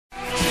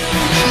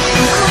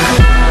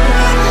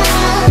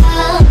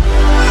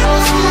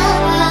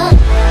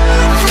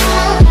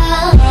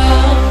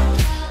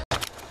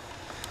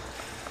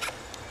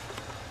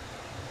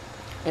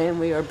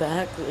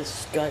back with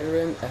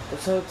Skyrim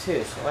episode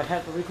 2. So I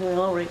have the recording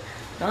already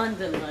done,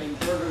 then I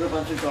murdered a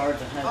bunch of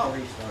guards and had to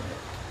restart it.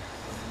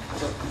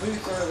 So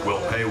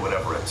we'll pay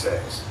whatever it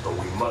takes, but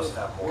we must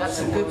have more. Got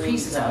some good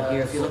pieces out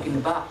here if you're looking to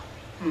buy.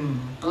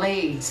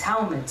 Blades,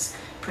 helmets,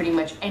 pretty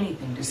much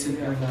anything to suit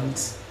your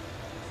needs.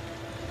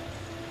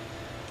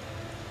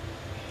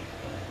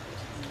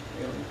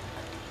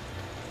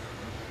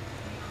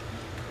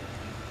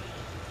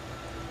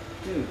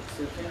 Dude,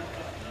 so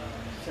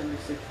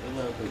 76 for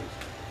low boost.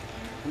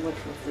 How much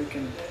for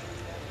freaking...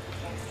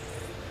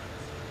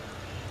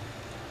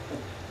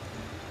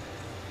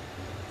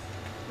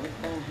 What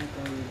the heck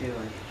are you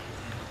doing?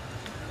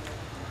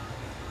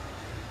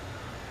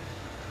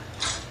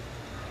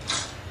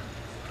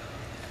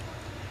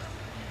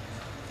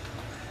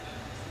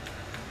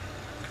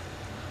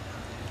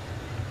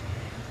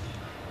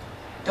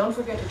 Don't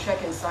forget to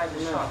check inside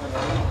the shop.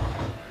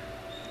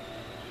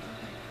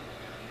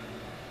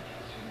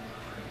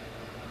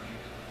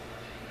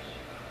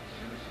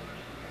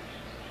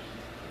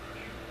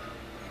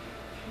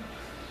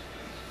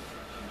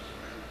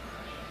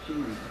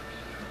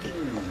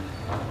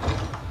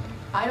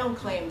 I don't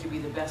claim to be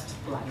the best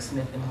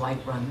blacksmith in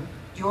Whiterun.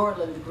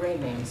 Jorlin the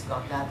Greymane's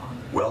got that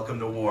on. Welcome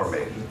to War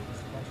Maiden.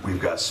 We've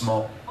got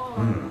small...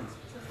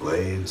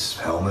 blades,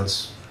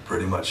 helmets,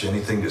 pretty much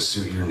anything to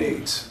suit your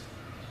needs.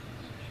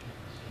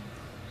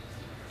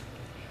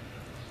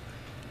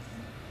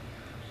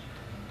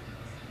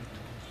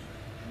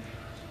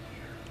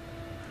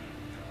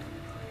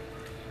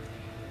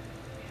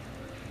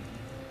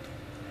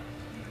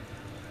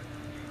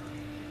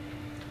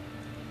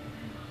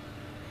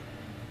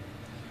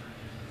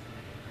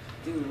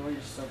 Dude, all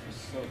your stuff is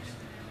sucks.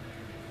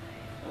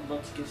 I'd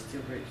love to get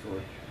steel great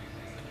sword.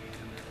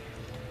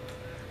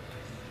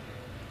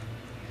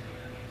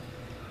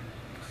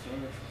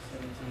 Sword for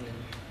 17.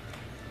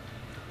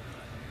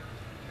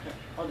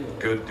 I'll do it.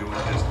 Good doing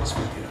business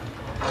with you.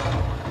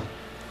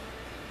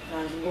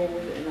 Guys, I'm going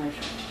with it and I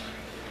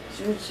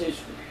should.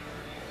 Seriously.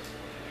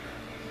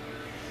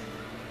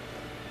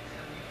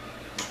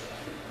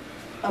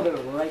 I'll be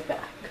right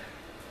back.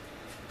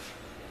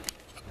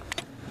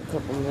 A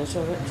couple minutes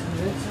of it, 2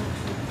 minutes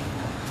actually.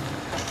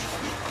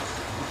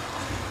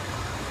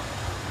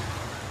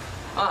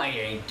 I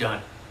ain't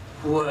done.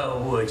 Well,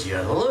 would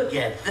you look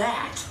at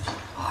that?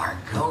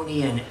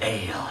 Argonian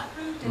ale.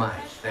 My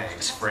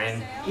thanks,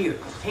 friend. Here,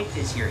 take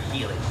this here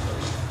healing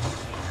potion.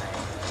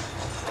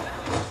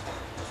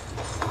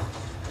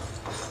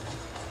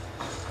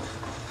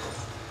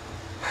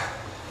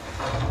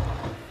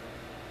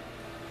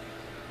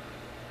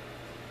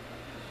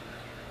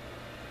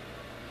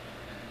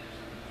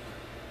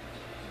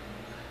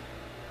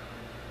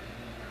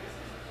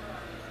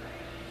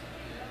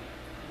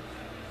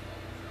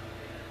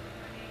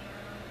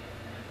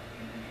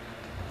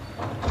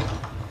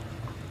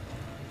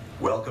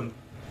 Welcome.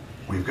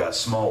 We've got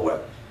small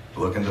weapons.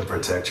 Looking to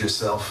protect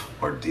yourself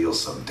or deal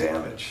some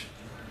damage?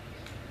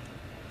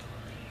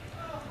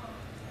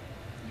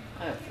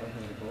 I have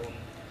 400 gold.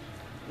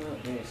 Not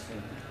very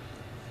soon.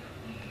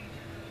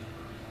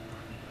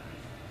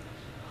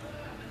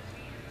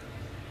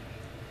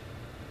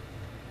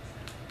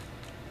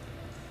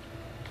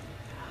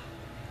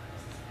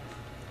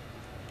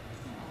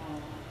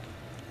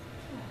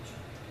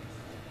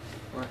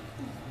 What?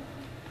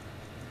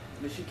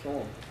 We should kill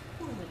him.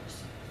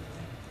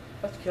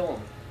 Let's kill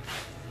him.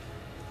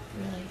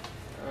 Really?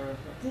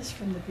 This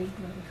from the big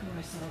brother who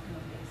I saw go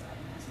days out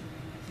and asked me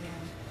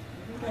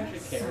to I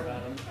should care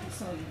about him. I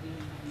saw you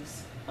being nice.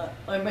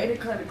 I made it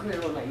kind of clear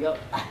when I yelled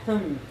at him. I saw you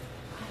being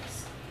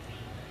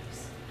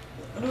nice.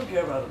 I don't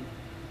care about him.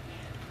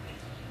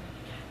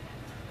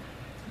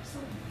 I saw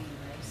you being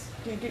nice.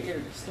 Can't get your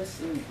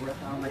disgusting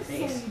breath out of my I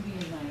face. saw you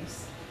being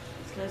nice.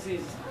 It's because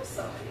he's... I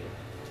saw you.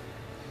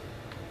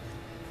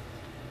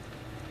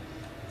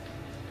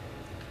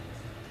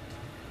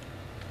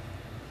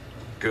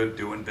 Good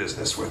doing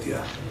business with you.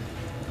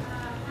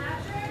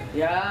 Patrick?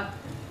 Yeah?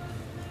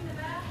 Clean the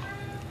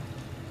bathroom?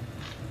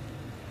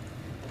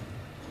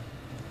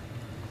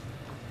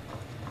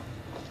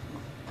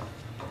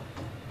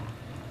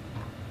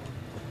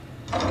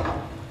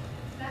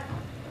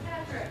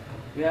 Patrick?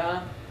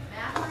 Yeah?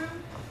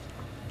 Bathroom?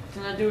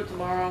 Can I do it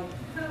tomorrow?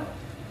 No.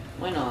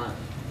 Why not?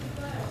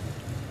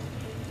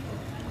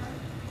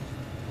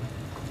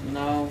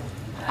 No.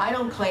 I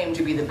don't claim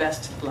to be the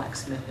best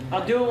blacksmith in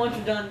I'll do it once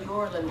you're done.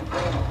 Jorlin the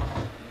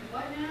Greyman.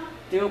 What now?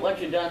 Do it once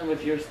you're done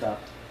with your stuff.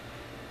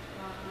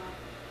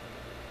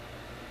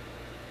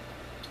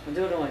 I'll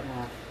do it in like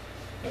half.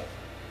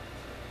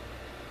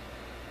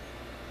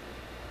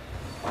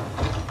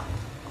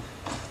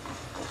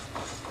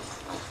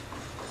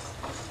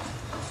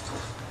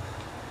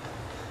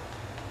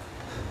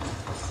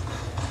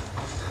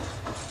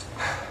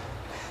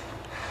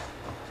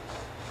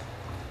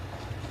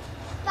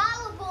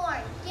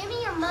 Give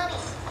me your money.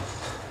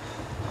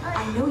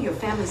 I know your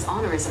family's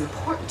honor is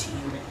important to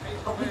you,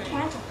 but we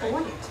can't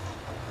afford it.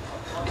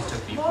 It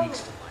took me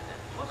weeks to find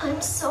that.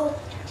 I'm so...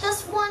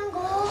 Just one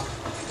gold,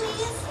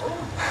 please?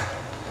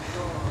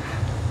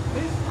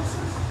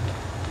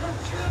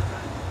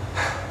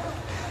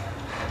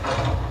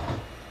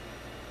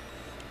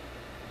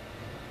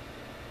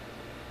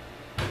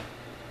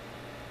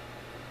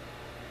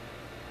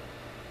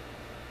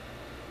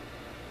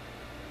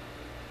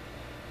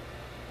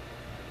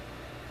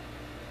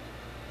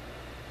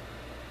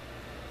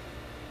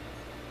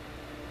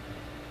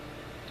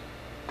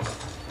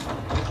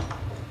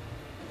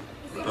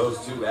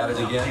 Those two at it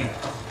again?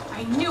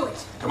 I knew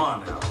it! Come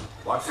on now.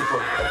 Watch the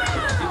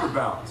football. Keep your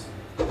balance.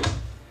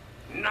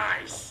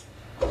 Nice!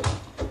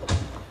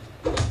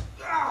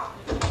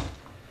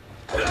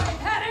 I've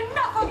had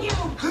enough of you!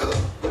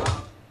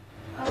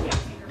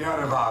 Get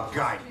about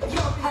guy.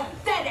 You're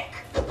pathetic!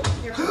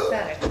 You're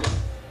pathetic.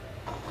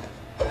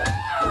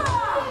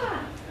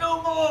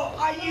 No more!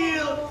 I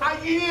yield!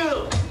 I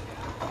yield!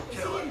 Is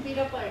he getting beat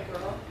up by a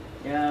girl?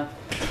 Yeah.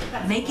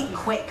 Make it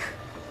quick.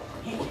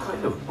 What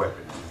kind of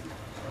weapon?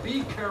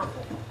 Be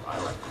careful. I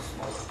like the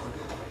smaller weapon.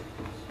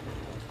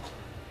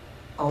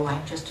 Oh,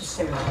 I'm just a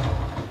servant.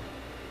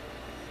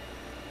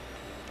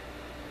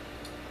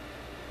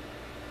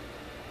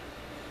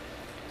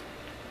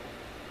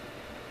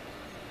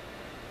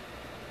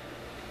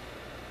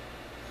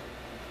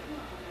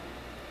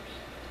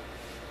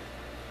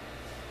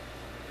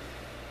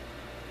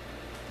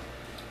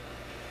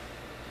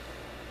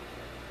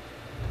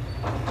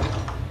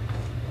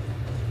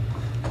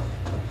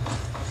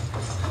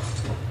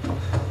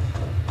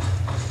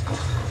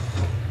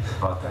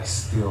 But I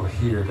still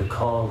hear the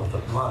call of the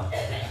blood.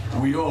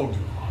 We all do.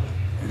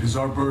 It is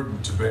our burden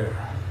to bear.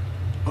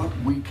 But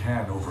we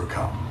can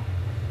overcome.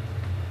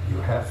 You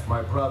have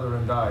my brother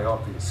and I,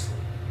 obviously.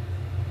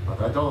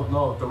 But I don't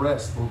know if the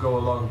rest will go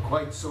along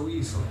quite so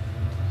easily.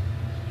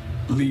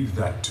 Leave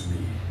that to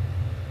me.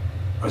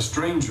 A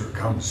stranger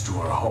comes to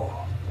our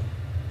hall.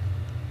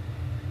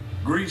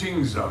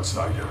 Greetings,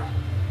 outsider.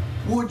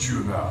 Would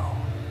you now?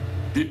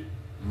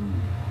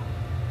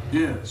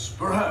 Yes,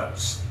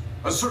 perhaps.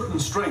 A certain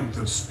strength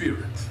of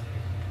spirit.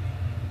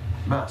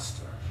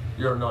 Master,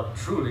 you're not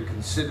truly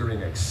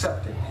considering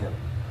accepting him.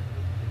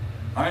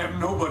 I am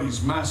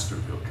nobody's master,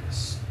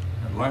 Vilkas.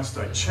 And last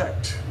I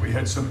checked, we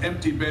had some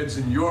empty beds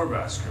in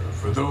Jorvaskr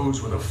for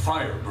those with a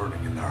fire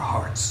burning in their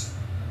hearts.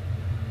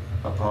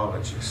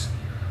 Apologies.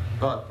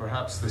 But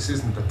perhaps this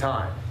isn't the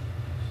time.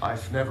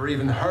 I've never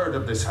even heard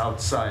of this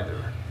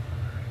outsider.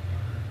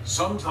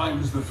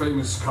 Sometimes the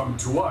famous come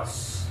to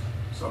us.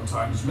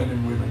 Sometimes men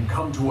and women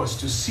come to us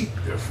to seek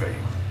their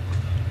fame.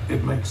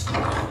 It makes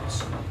no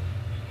difference.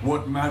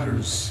 What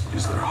matters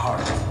is their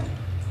heart.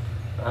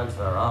 And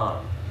their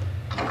arm.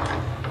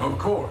 Of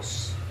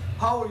course.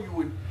 How are you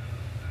with...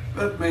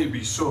 That may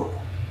be so.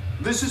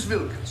 This is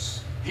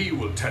Vilkas. He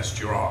will test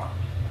your arm.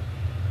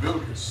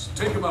 Vilkas,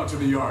 take him out to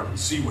the yard and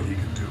see what he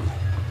can do.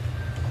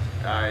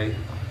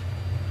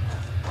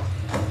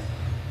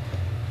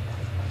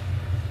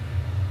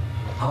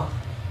 Huh?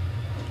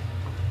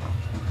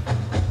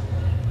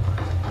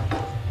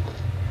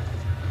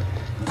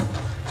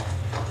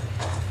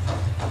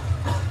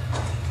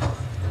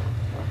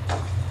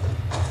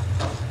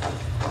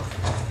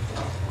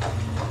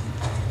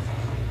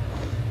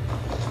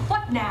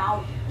 What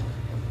now?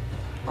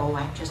 Oh,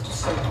 I'm just a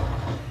servant.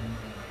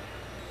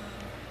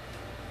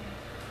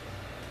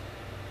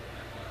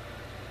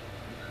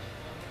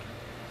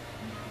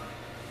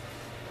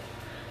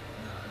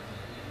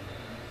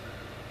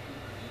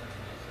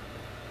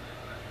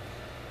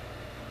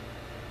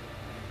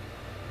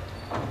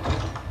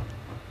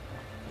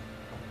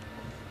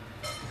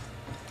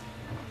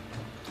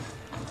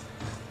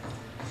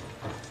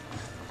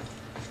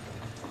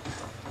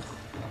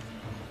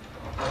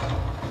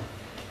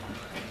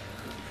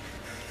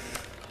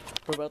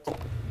 We're about to...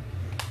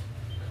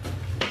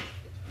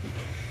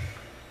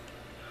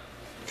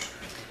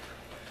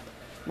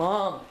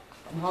 Mom,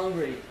 I'm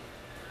hungry.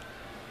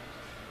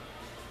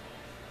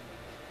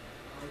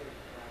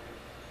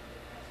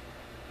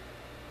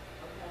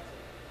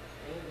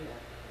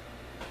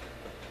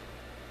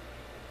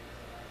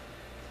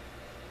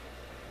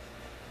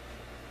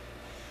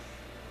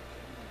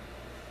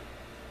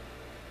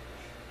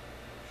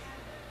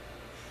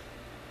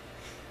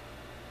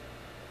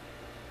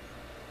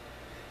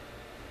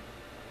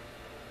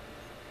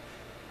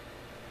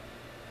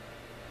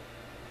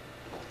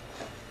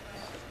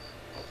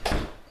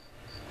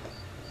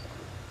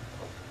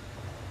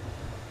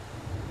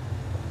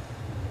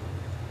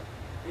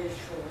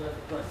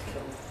 Let's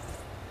go.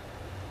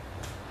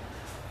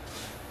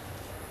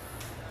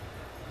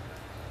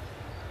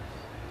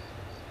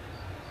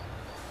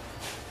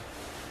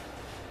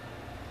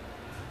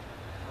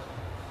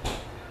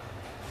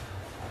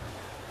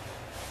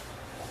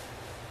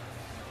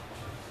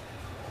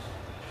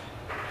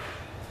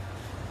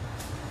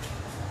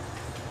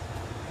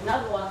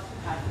 Another one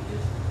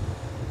packages.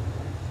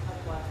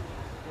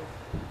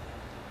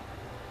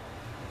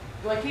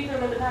 Do I keep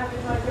them in the package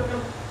when I cook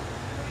them?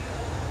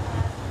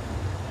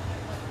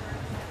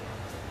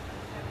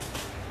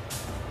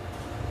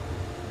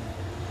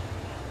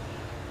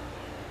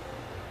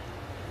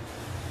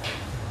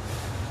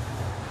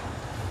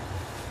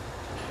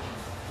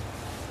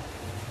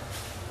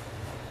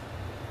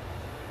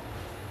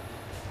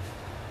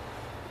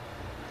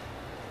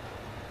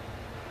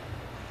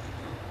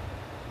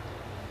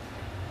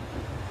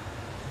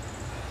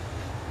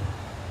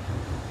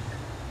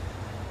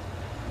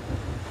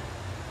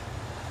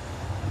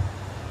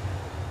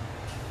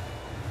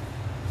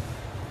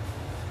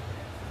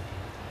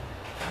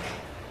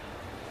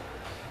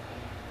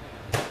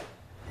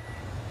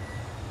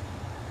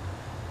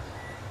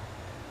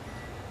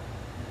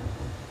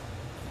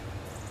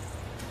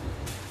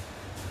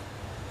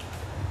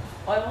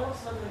 Why all of a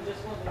sudden we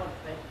just want to watch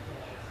bank cash?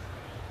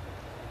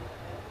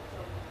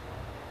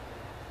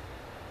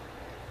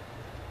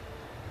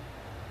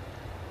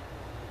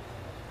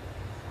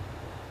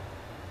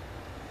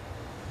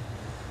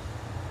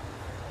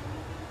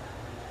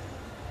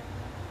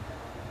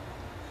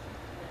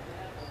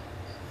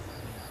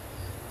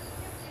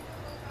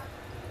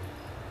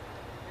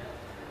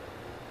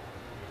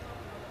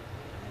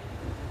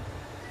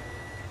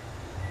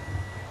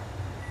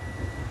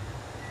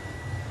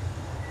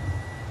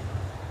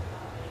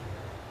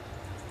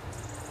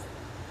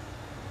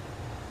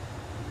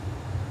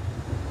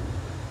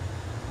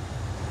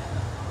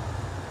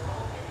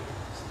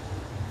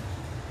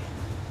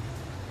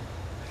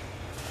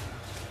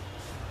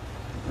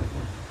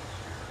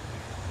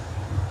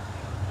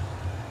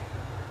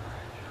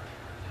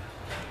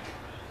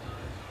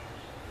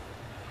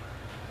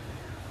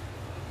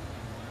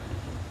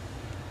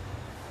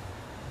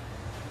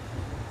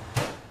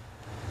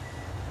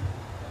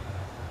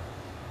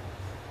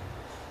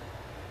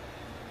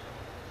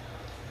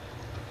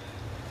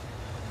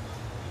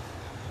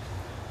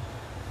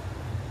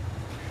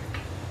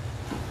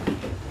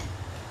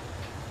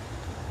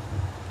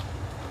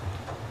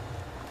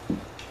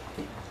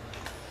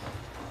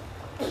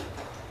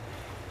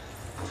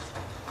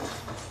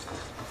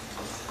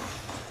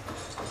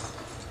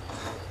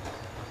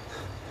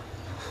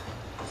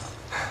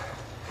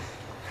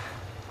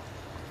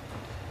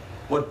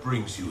 What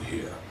brings you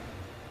here?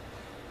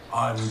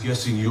 I'm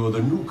guessing you're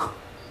the nuke.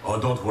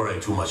 Oh, don't worry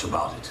too much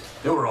about it.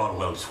 They were all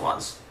whelps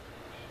once.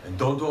 And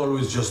don't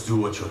always just do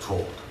what you're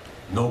told.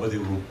 Nobody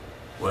will...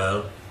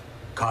 Well,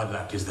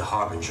 Kodlak is the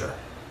Harbinger.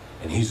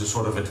 And he's a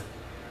sort of it...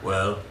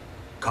 Well,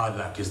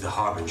 Kodlak is the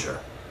Harbinger.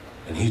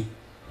 And he...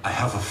 I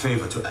have a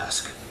favor to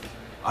ask.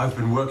 I've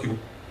been working...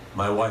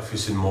 My wife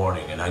is in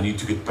mourning, and I need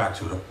to get back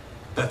to her.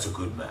 That's a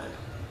good man.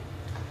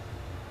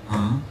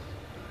 Hmm?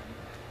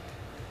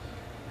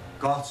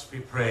 Gods be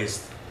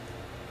praised.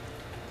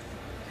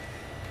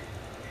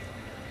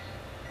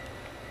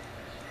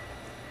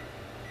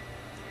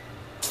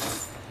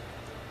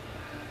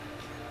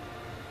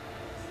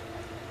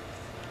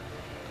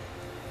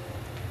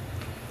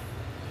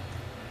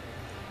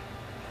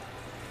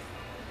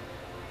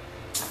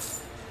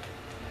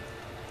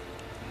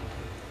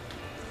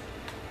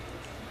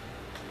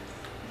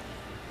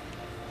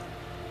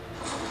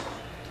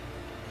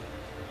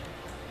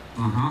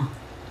 Mm-hmm.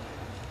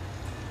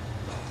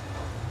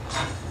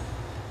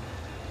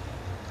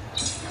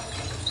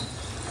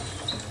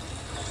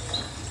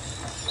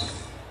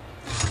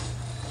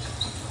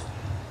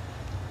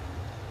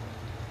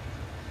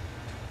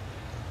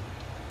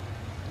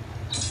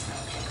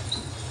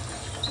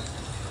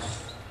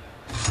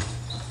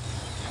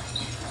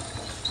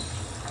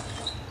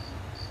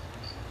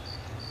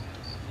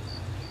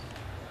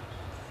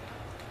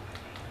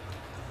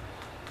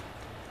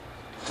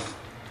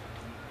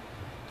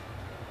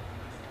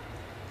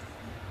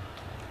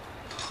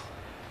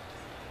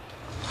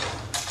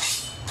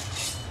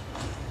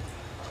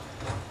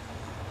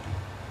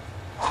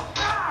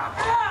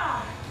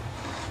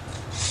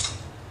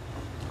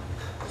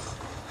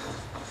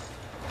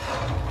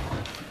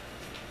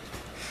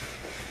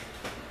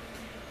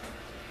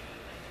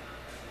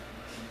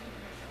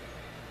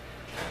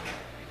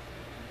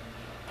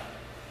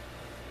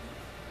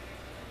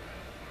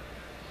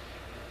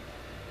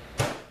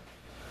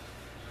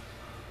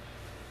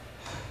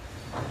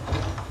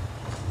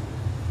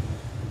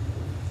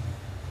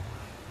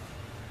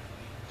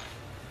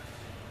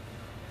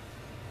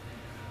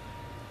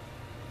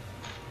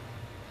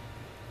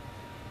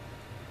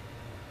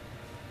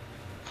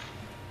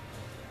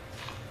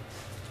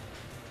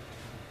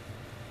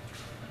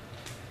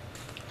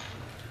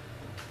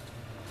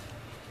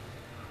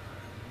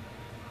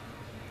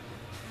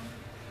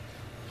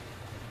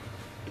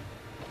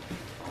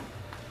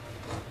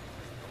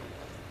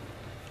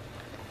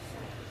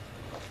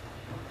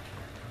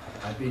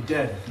 I'd be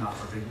dead if not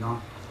for Vignon.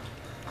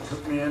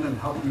 Took me in and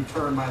helped me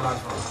turn my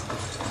life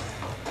around.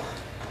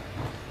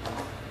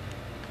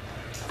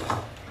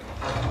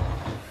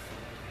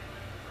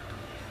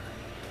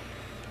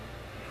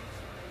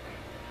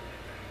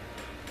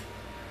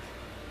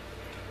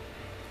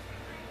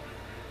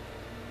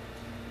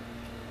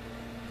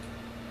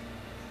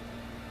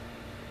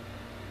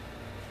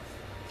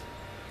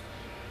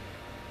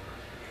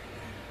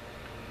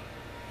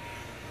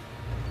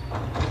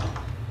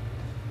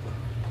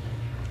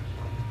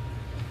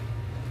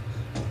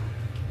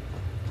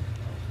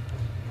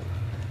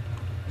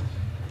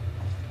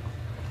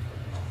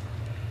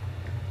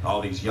 All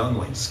these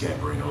younglings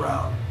scampering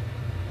around.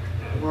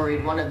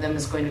 Worried one of them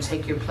is going to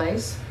take your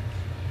place?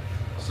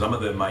 Some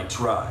of them might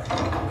try.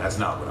 That's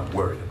not what I'm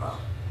worried about.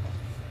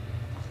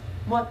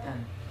 What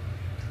then?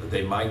 That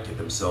they might get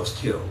themselves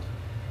killed.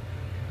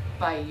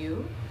 By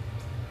you?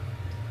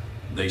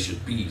 They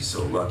should be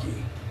so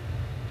lucky.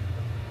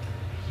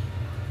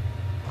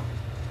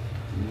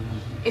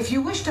 If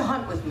you wish to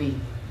hunt with me,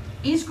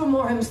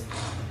 Ysgramorham's...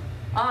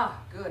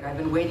 Ah, good. I've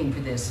been waiting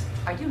for this.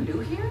 Are you new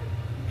here?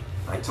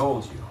 I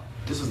told you.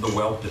 This is the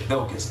whelp that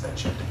Vilkas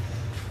mentioned.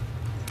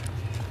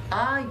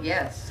 Ah,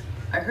 yes.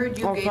 I heard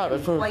you Oh, gave God, me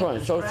it's so quite funny.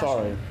 the So thrashing.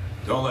 sorry.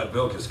 Don't let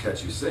Vilkas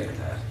catch you saying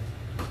that.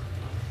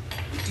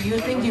 Do you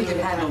think you could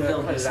handle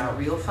Vilkas in a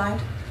real fight?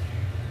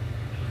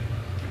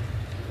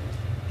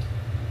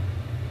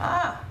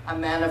 Ah, a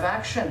man of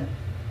action.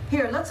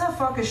 Here, let's have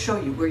Farkas show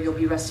you where you'll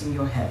be resting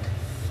your head.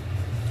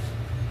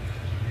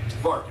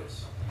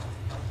 Farkas.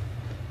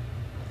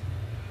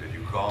 Did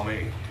you call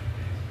me?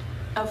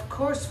 Of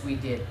course we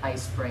did,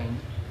 Ice Brain.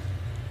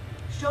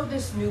 Show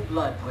this new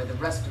blood where the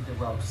rest of the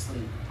whelps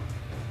sleep.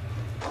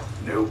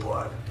 New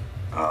blood.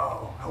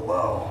 Oh,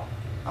 hello.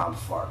 I'm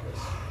Farkas.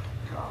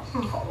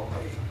 Come, follow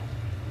me.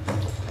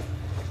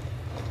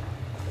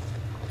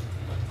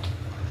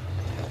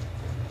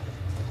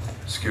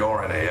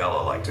 Skjor and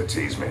Aella like to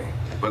tease me,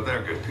 but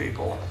they're good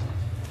people.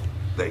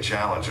 They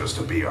challenge us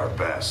to be our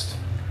best.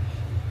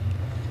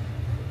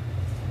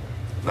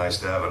 Nice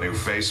to have a new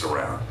face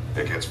around.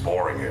 It gets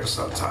boring here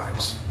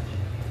sometimes.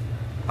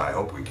 I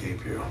hope we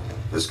keep you.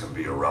 This can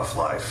be a rough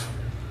life.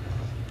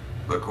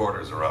 The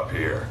quarters are up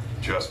here.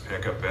 Just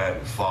pick a bed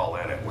and fall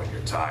in it when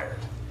you're tired.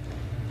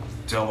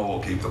 Telma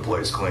will keep the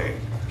place clean.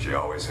 She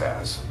always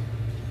has.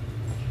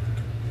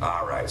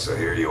 All right, so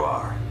here you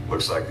are.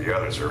 Looks like the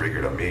others are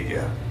eager to meet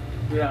you.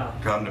 Yeah.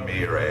 Come to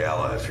me or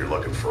Aella if you're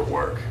looking for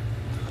work.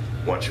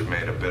 Once you've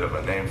made a bit of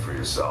a name for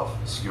yourself,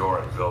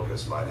 Skjor and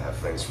Vilkas might have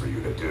things for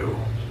you to do.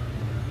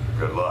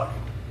 Good luck.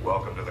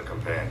 Welcome to the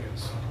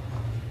Companions.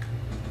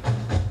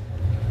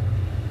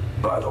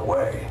 By the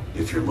way,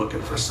 if you're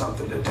looking for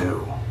something to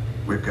do,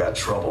 we've got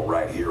trouble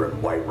right here in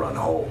Whiterun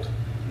Hold.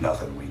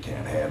 Nothing we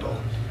can't handle.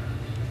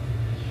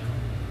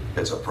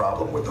 It's a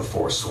problem with the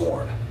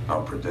Forsworn.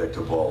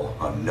 Unpredictable,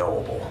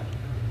 unknowable.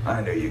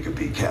 I know you could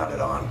be counted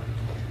on.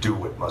 Do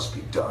what must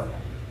be done.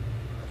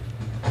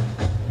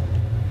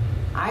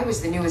 I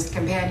was the newest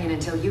companion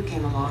until you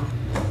came along.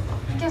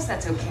 I guess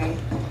that's okay.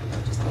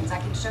 Just means I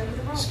can show you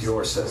the ropes.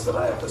 Skjor says that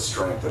I have the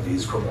strength of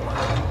Ysgramor.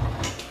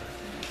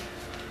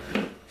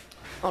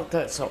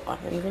 Okay, so I'm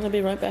gonna be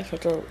right back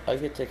after I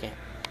get to camp.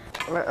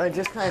 I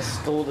just kind of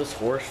stole this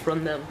horse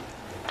from them.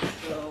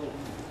 So,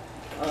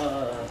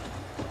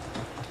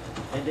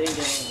 I didn't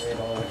get angry at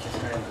all, which is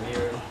kind of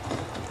weird.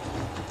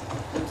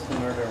 It's the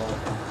murder one.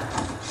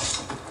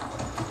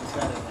 It's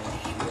got a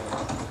nice shield.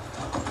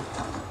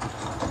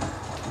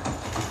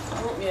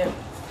 Oh, yeah.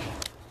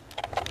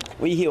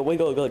 We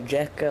go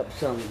jack up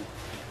some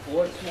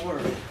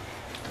Forsworn.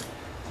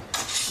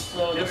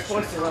 So this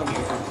horse is on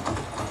here.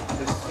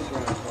 This is super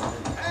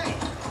important.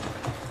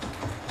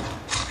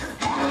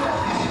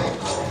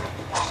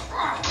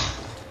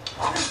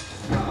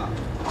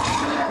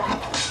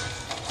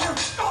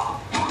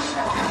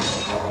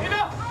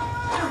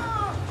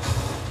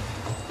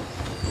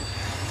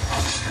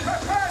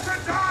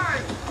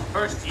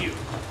 First you.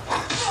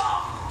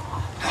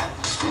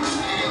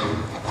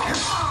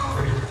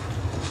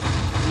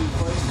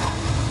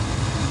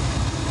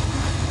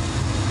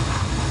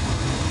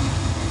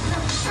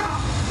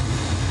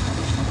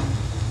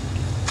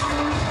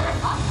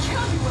 I'll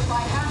kill you if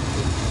I have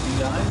to. You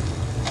died?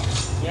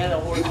 Yeah, the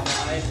horse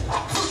died.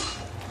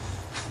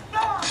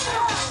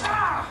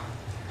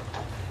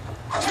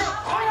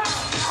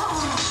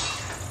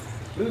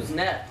 Who's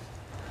next?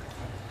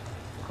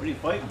 What are you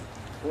fighting?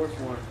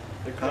 Forsworn.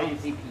 They're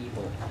crazy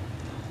people.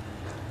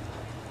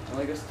 I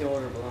like to steal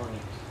their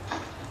belongings.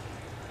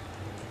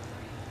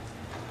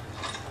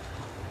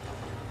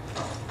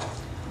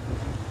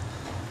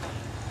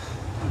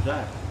 Who's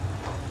that?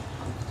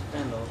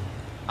 Spindle.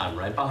 I'm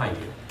right behind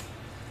you.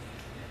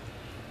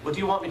 What do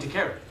you want me to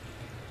carry?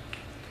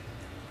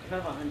 You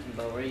have a hunting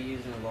bow. Why are you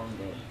using a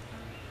longbow?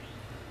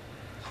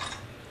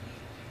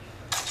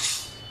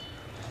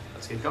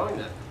 Let's get going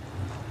then.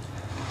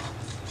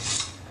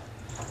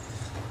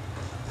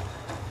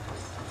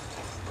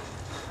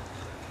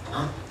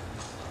 Huh?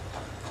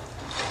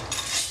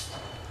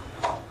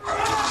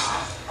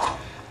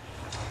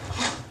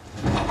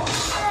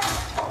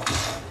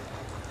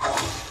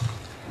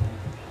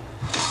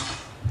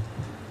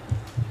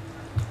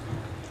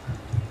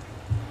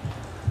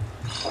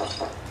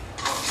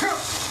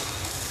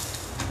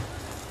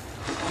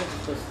 I'm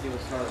supposed to do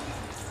his heart.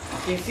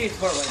 You see his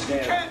heart right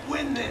there. Can't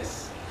win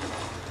this!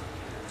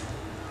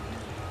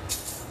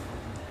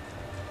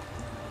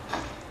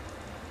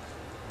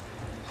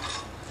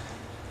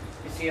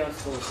 You see how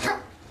it's close.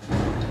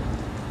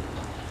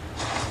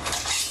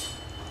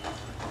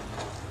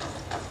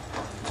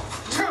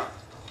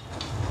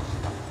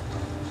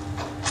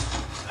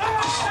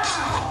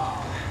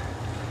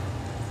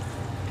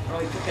 Oh,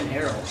 he took an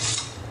arrow.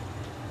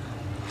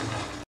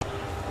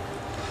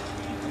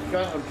 I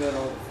forgot how good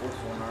all the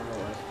Forsworn armor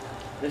was.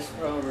 This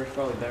armor is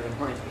probably better than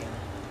mine.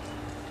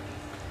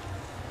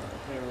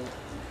 Herald.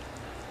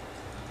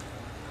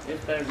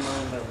 It's better than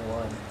mine by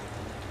one.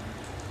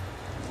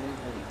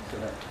 So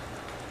that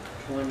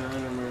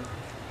 29 armor.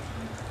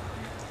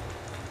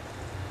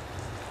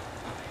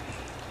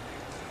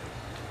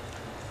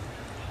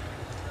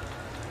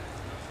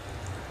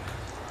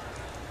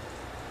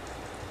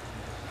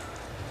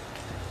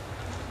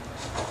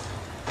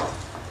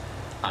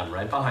 I'm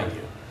right behind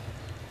you.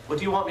 What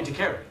do you want me to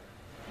carry?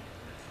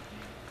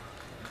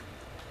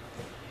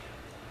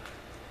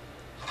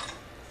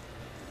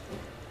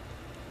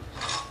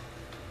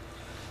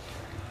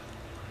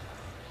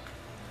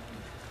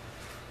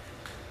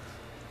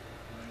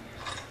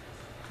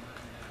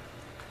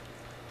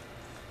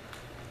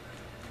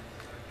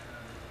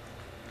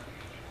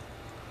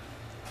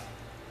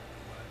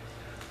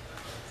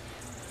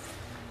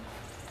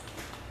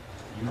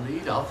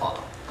 I'll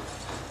follow.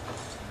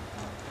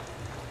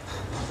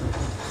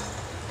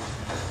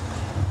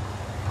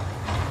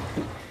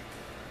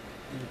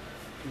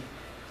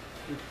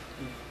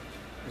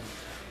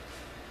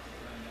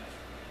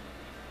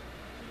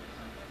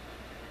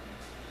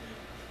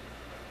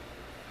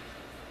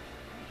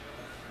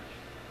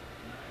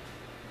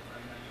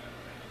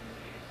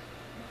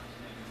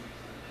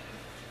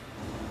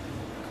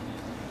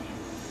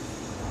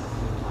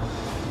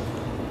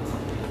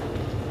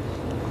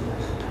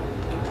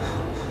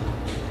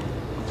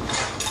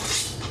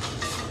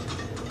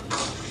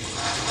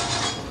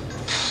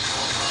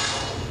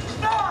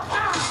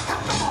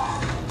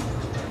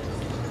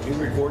 You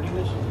recording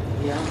this?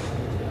 Yeah.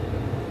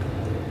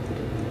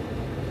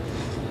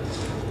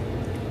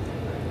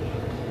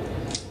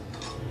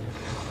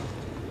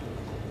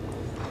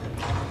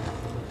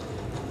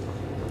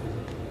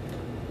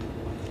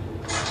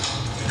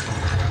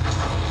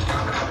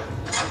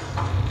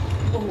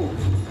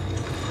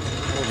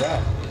 What was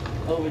that?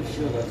 Oh, it's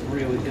sure that's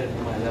really good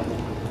for my level.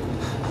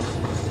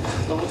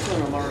 So which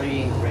one I'm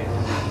already right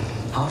on?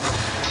 Huh?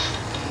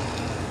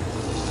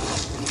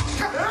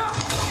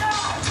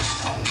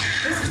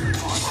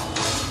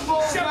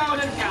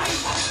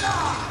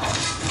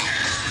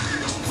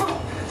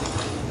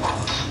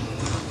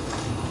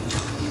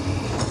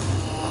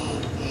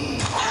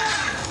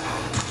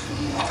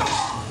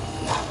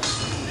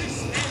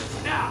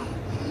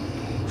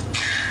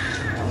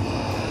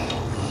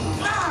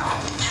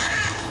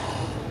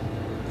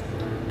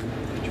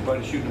 Did your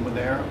buddy shoot him with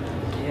the arrow?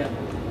 Yeah.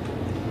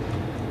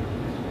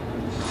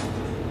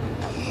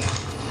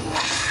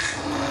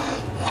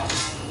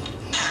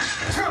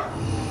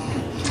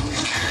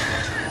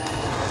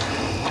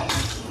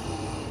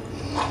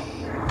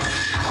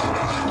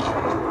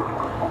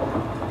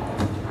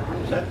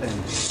 What's that thing?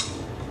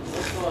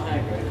 Let's go high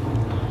grade.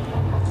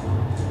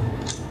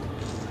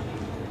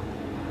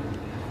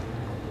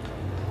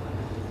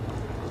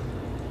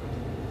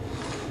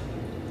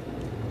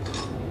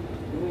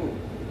 Ooh.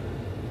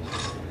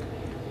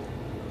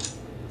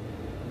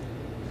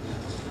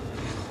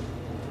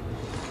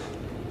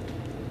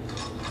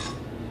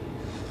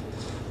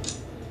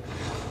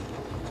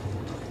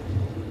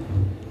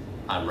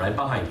 I'm right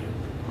behind you.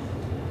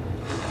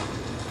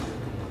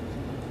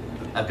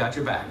 I've got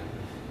your back.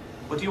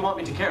 What do you want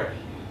me to carry?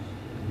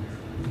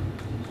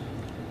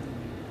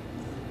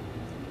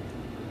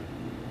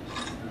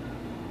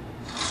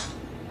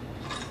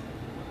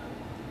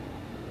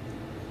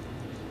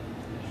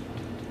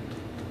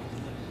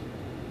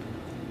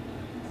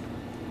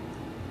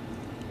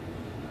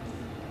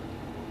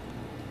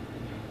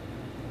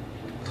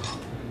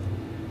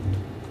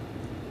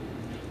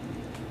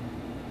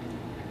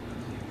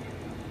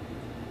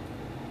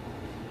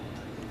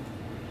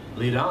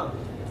 Lead on.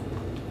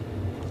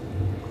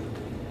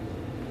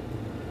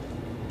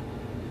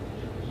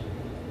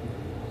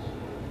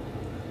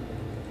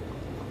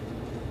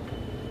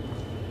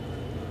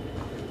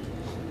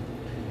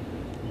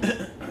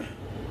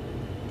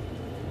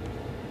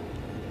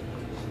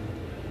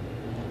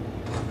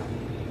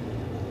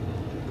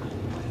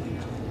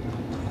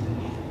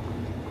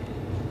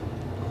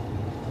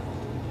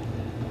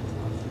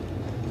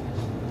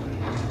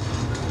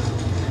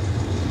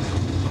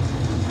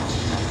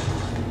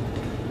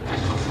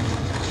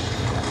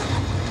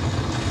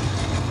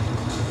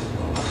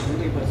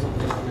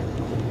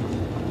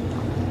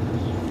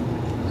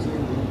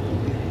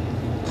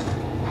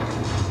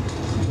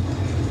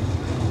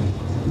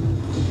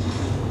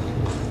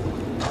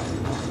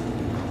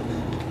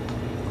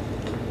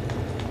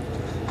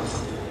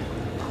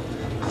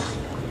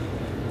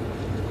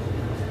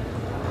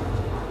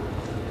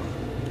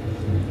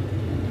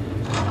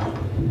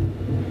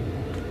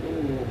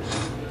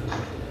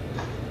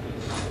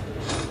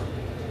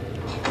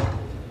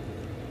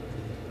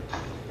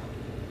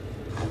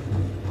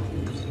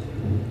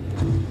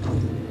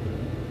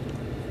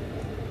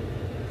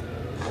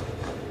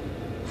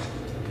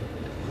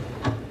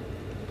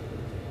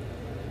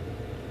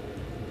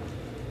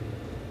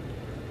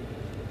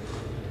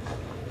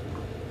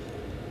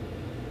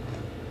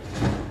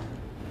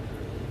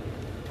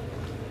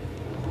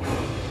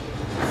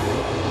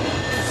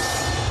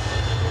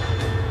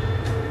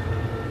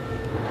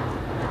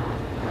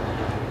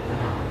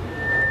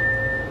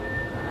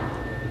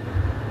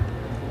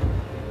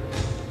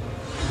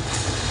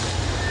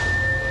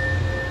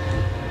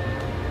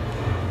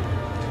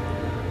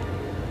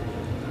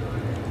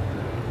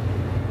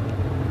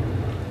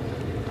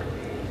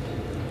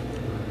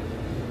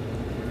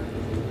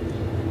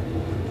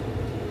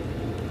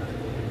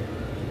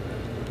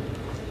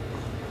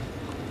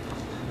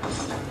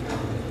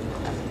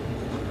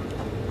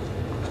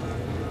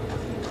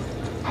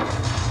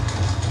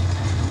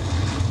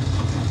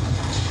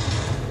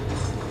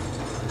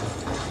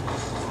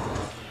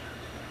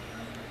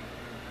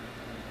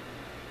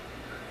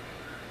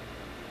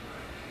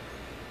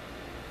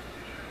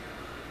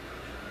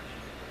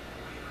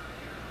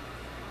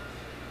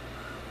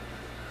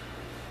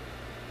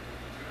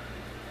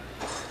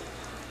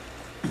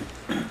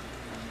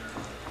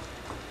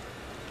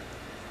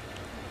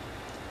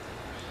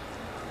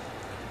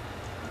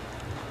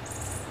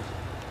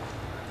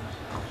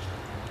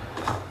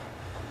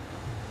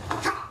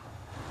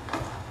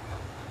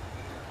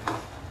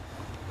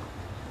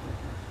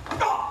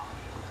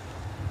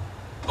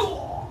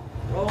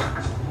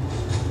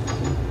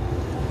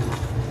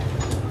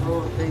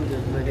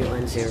 think the video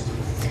ends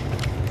here.